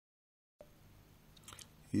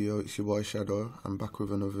Yo, it's your boy Shadow. I'm back with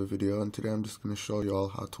another video, and today I'm just going to show you all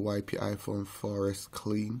how to wipe your iPhone 4S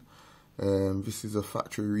clean. This is a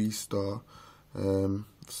factory restore,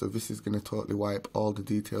 so this is going to totally wipe all the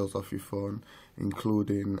details off your phone,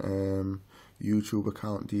 including YouTube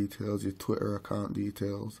account details, your Twitter account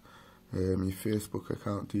details, your Facebook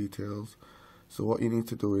account details. So what you need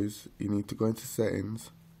to do is, you need to go into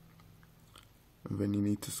settings, and then you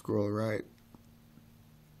need to scroll right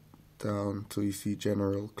down till you see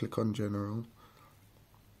general. Click on general,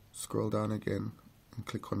 scroll down again and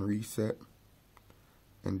click on reset,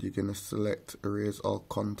 and you're going to select erase all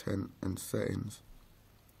content and settings,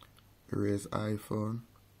 erase iPhone,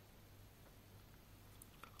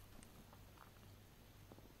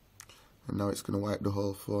 and now it's going to wipe the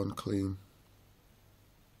whole phone clean.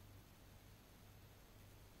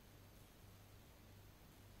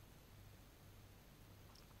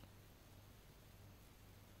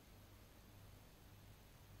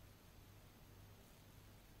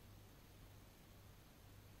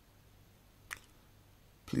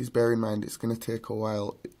 Please bear in mind it's going to take a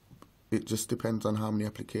while. It just depends on how many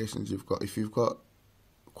applications you've got. If you've got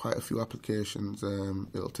quite a few applications,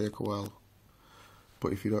 it'll take a while.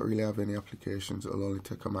 But if you don't really have any applications, it'll only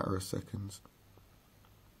take a matter of seconds.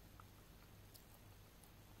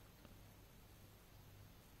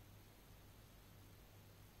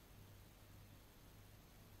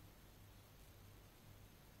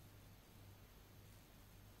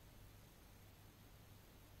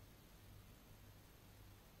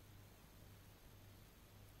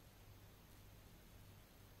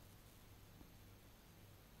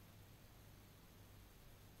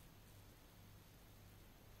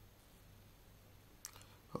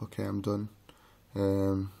 Okay, I'm done.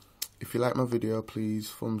 If you like my video, please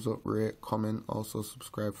thumbs up, rate, comment, also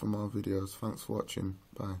subscribe for more videos. Thanks for watching.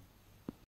 Bye.